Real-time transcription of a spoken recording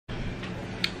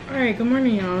Alright, good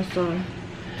morning, y'all. So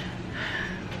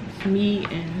it's me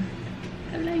and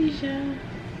Alasia.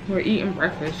 We're eating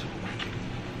breakfast.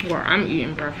 Well, I'm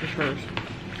eating breakfast first.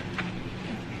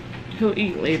 He'll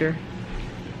eat later.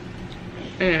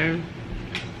 And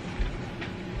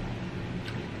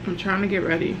I'm trying to get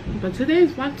ready. But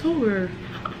today's October.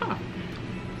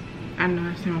 I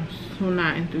know I sound so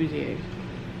not enthusiastic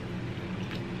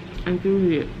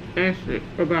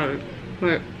about it.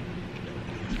 But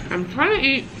I'm trying to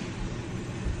eat.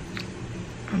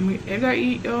 As I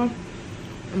eat, y'all,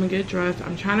 I'm gonna get dressed.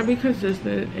 I'm trying to be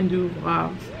consistent and do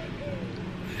vlogs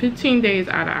 15 days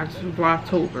out of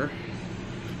October.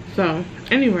 So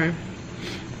anyway,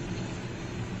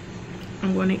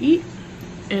 I'm gonna eat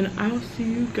and I'll see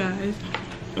you guys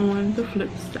on the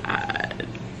flip side.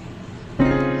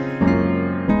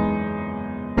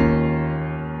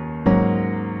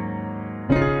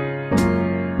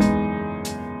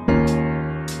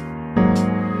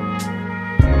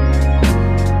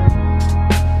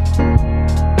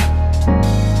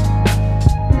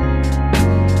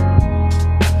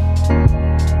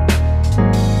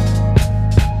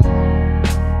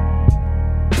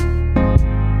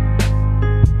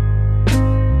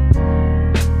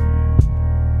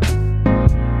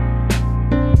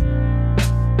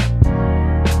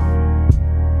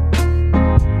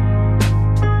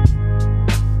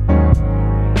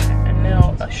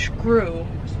 Screw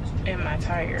in my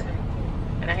tire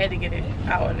and I had to get it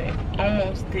out and it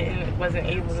almost wasn't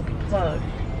able to be plugged.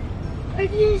 I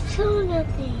didn't tell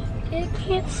nothing. I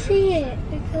can't see it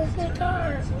because it's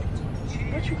dark.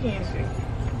 What you can't see?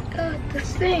 The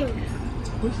thing.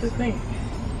 What's the thing?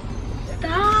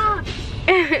 Stop.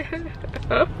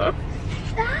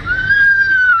 Stop.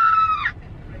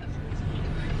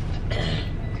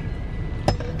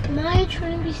 Now you're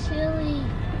trying to be silly.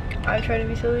 I'm trying to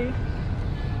be silly?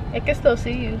 I can still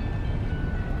see you.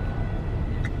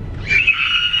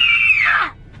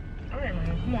 Alright,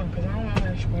 man, come on, because I don't want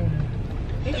to scream.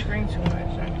 He screamed too much.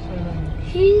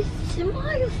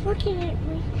 Somebody's looking at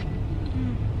me.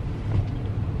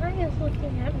 Somebody's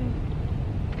looking at me.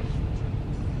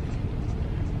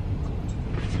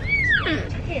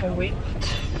 I can't wait.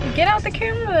 Get out the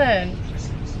camera then.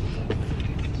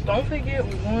 Don't forget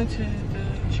we're going to the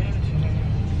gym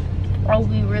tonight. Oh,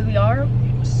 we really are?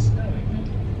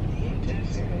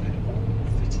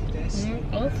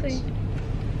 We'll see.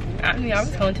 I mean, I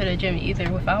was going to the gym either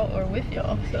without or with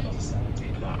y'all, so.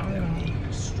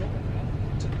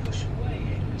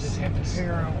 Just have to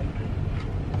figure out.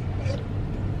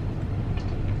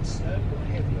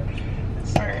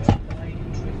 Alright.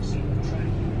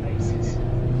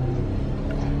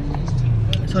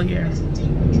 So yeah,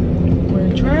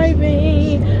 we're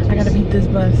driving. I gotta beat this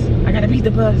bus. I gotta beat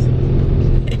the bus.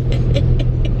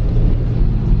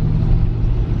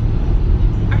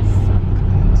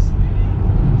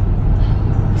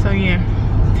 So yeah,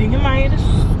 taking Maya to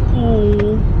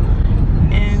school,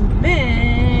 and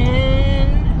then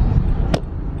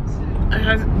I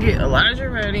have to get Elijah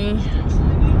ready.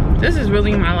 This is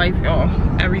really my life, y'all.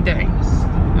 Every day,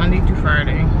 Monday through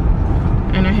Friday,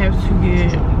 and I have to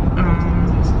get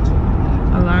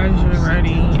Elijah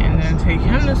ready, and then take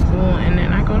him to school, and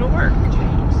then I go to work.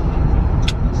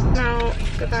 No,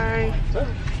 goodbye.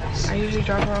 I usually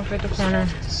drop her off at the corner.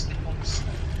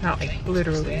 Not like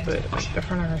literally, but like the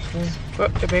front of her school. Oh,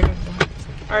 the baby's school.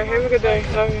 Alright, have a good day.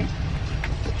 Love you.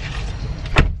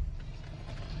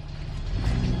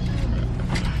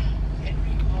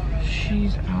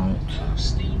 She's out.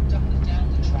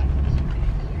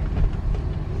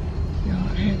 Y'all,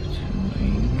 I have to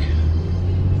like...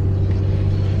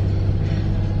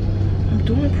 I'm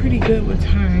doing pretty good with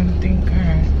time, thank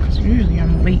God. Because usually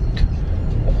I'm late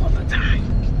all the time.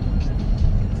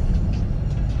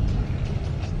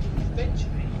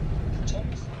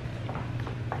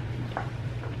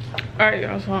 Alright,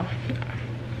 y'all, so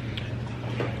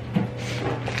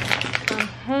I'm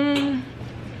home,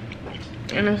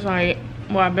 and it's like,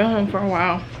 well, I've been home for a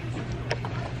while.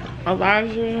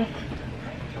 Elijah,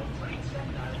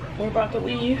 we're about to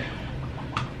leave.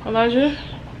 Elijah,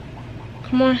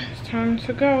 come on, it's time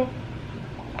to go.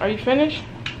 Are you finished?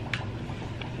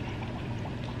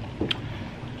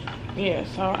 Yeah,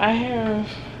 so I have,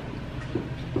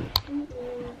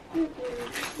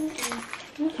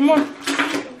 come on.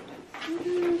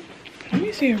 Let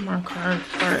me see if my car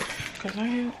starts, because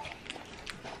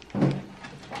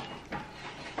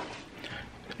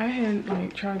I had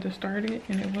like tried to start it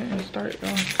and it wouldn't start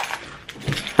though.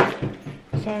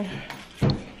 So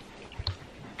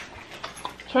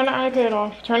turn the iPad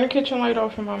off, turn the kitchen light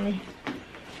off for mommy.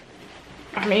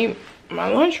 I made my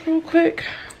lunch real quick.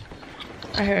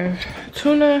 I have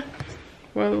tuna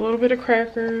with a little bit of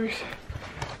crackers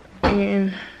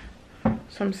and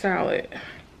some salad.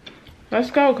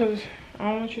 Let's go, because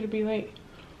I don't want you to be late.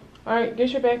 All right, get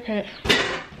your backpack.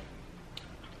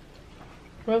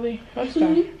 Really? Let's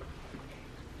go.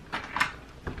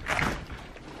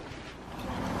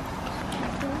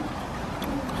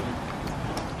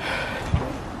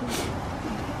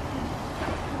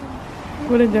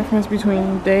 What a difference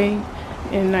between day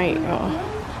and night, y'all.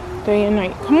 Day and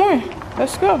night. Come on,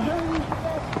 let's go.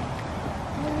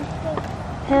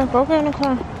 Here, go get in the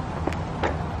car.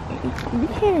 You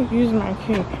can't use my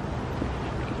cake.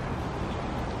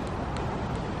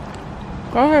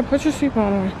 Go ahead, put your seatbelt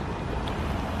on.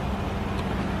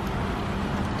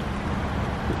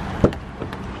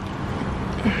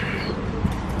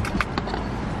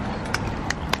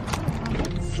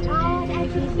 Start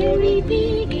at the very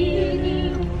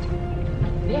beginning.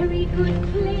 Very good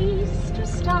place to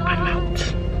start. I'm out.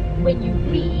 When you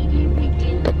read, you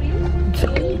begin with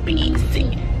A, B,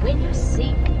 C. When you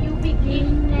sing, you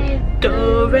begin at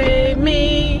Do, re,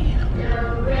 mi.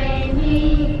 Do, re,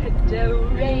 mi. Do,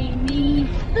 re, mi.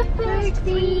 The first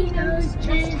three notes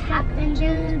just happen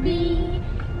to be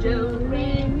Do,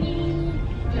 re, mi.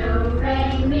 Do,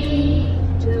 re, mi.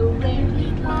 Do, re,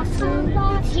 mi, fa, sol,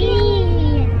 la,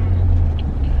 ti.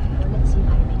 Let's see if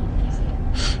I can make it easier.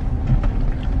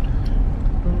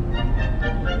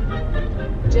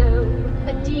 Do,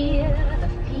 a deer, a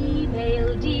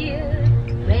female deer.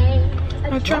 Re,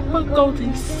 I drop a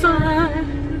golden sun.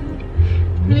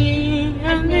 Me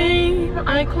and me,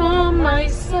 I call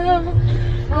myself.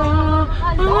 Oh,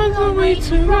 I want a way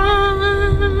to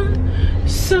run.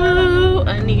 So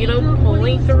I need a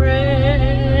pulling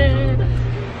thread.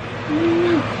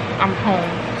 I'm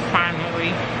home,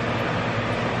 finally.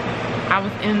 I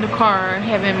was in the car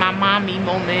having my mommy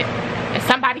moment, and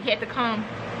somebody had to come.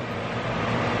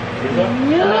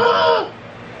 No!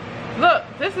 Look,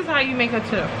 this is how you make a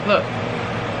tip. Look.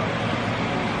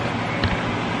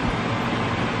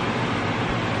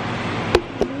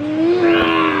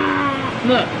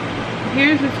 Look.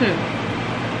 Here's the tip.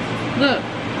 Look.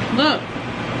 Look.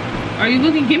 Are you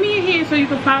looking? Give me your hand so you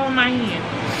can follow my hand.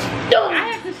 I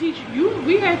have to teach you.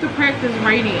 We have to practice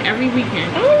writing every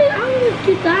weekend. I want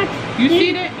to do dots. You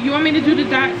see that? You want me to do the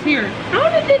dots here? I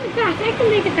want to do the dots. I can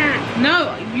make a dot.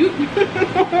 No, you.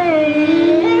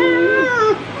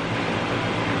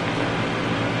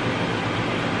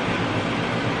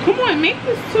 Come on, make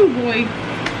this too, boy.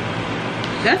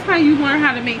 That's how you learn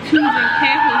how to make twos and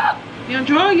capitals. Now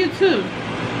draw your two.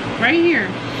 Right here.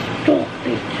 Stop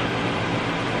it.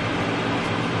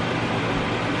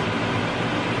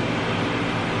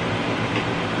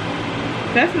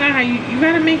 That's not how you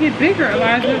gotta make it bigger,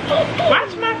 Elijah.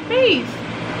 Watch my face.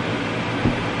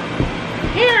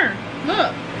 Here,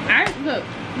 look. Look.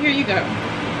 Here you go.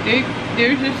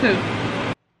 There's your two.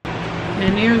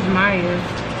 And there's Maya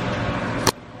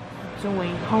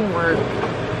doing homework.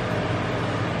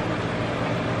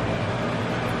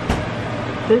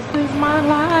 This is my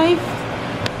life.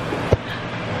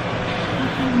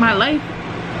 My life.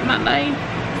 My life.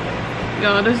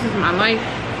 Y'all, this is my life.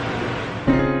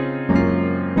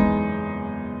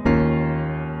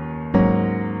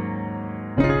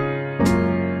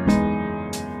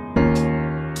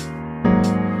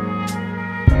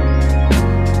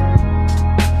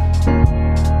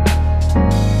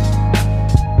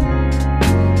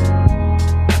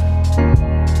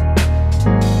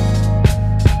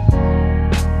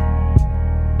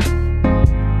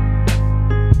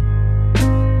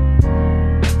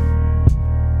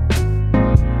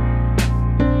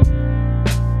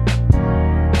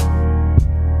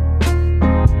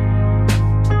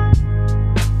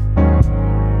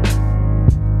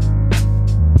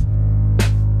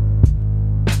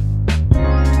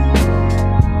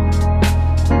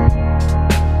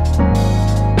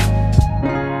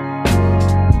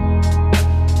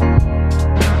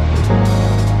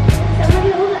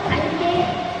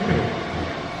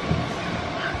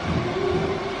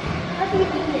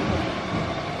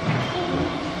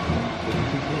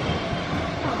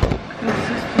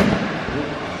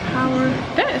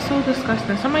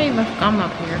 Disgusting. Somebody left gum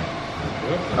up here.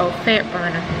 Oh, fat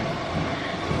burner.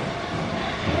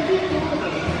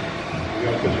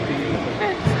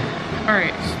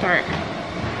 Alright, start.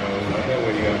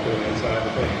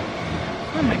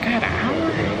 Oh my god, an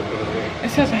hour? It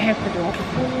says I have to do a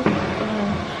full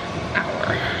hour.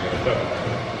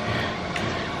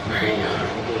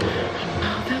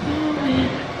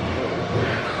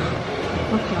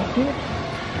 Okay, here.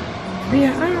 Be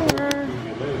an hour.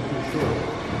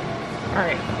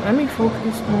 Alright, let me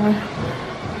focus on.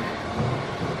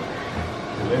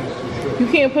 You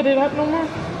can't put it up no more?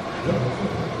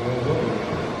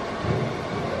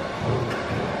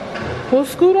 Well,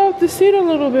 scoot off the seat a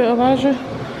little bit, Elijah.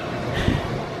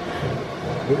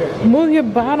 Move your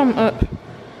bottom up.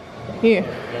 Here.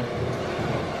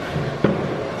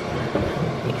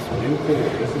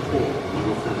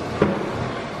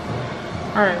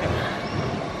 All right.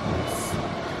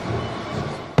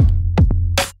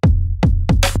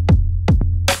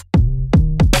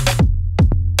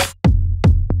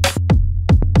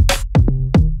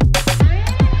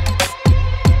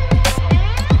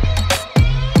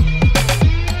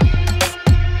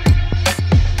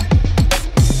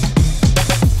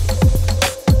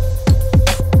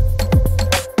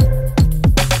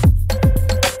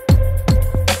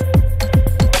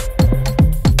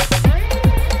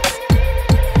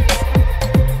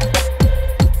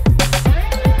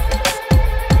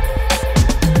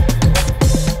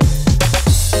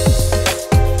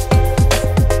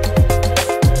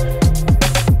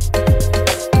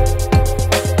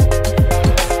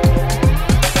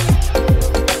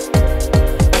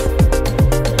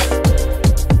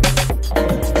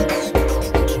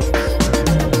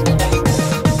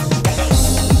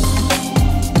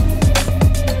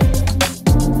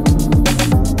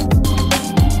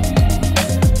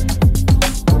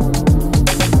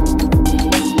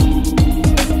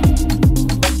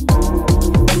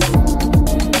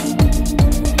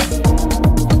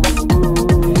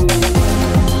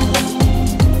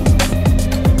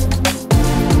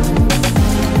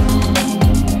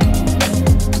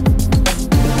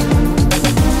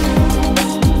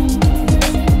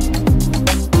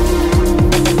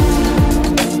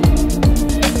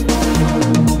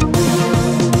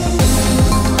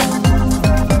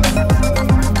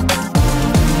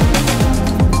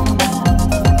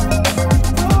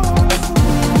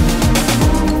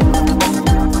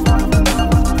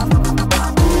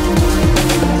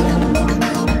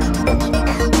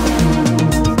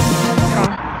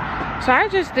 So I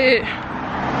just did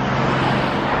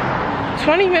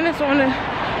 20 minutes on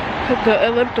the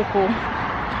elliptical.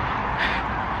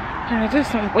 And I did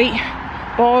some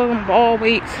ball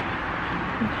weights.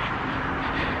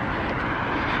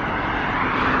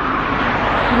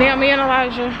 Now me and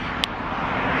Elijah,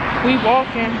 we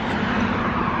walking.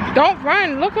 Don't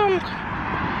run, look at him.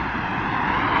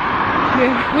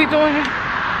 Yeah, we doing it.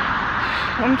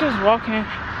 I'm just walking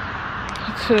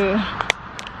to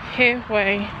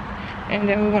halfway. And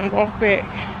then we're gonna walk back.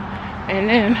 And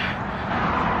then,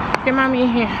 get mommy in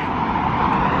here.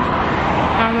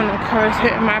 I'm in the car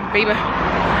hitting my baby.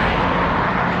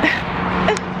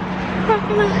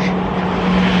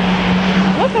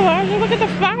 Look, Elijah, look at the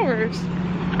flowers.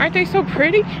 Aren't they so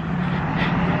pretty?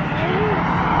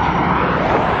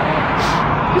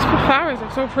 These flowers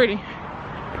are so pretty.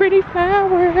 Pretty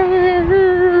flowers.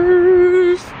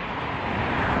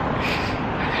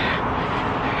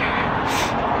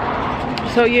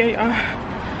 So yeah, y'all,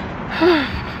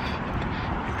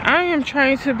 I am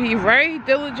trying to be very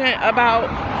diligent about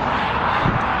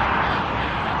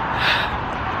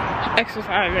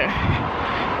exercising.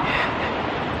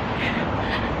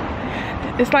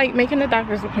 It's like making a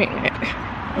doctor's appointment.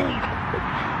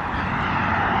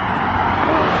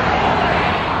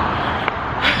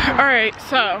 Alright,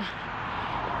 so,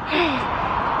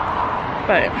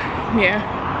 but yeah,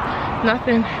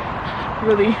 nothing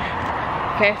really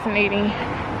fascinating.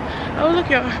 Oh look,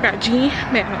 y'all, I got G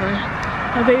Madeline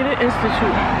Aveda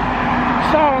Institute.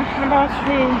 So I'm about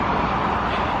to,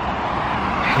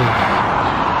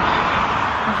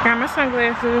 I got my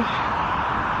sunglasses.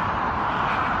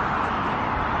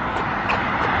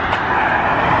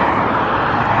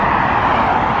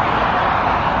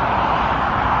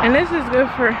 And this is good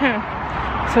for him,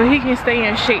 so he can stay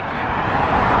in shape.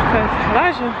 Because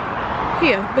Elijah,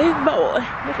 he a big boy.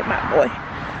 Look at my boy.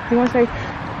 You wanna say,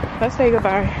 let's say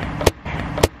goodbye.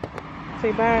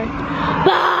 Say bye.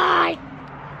 Bye!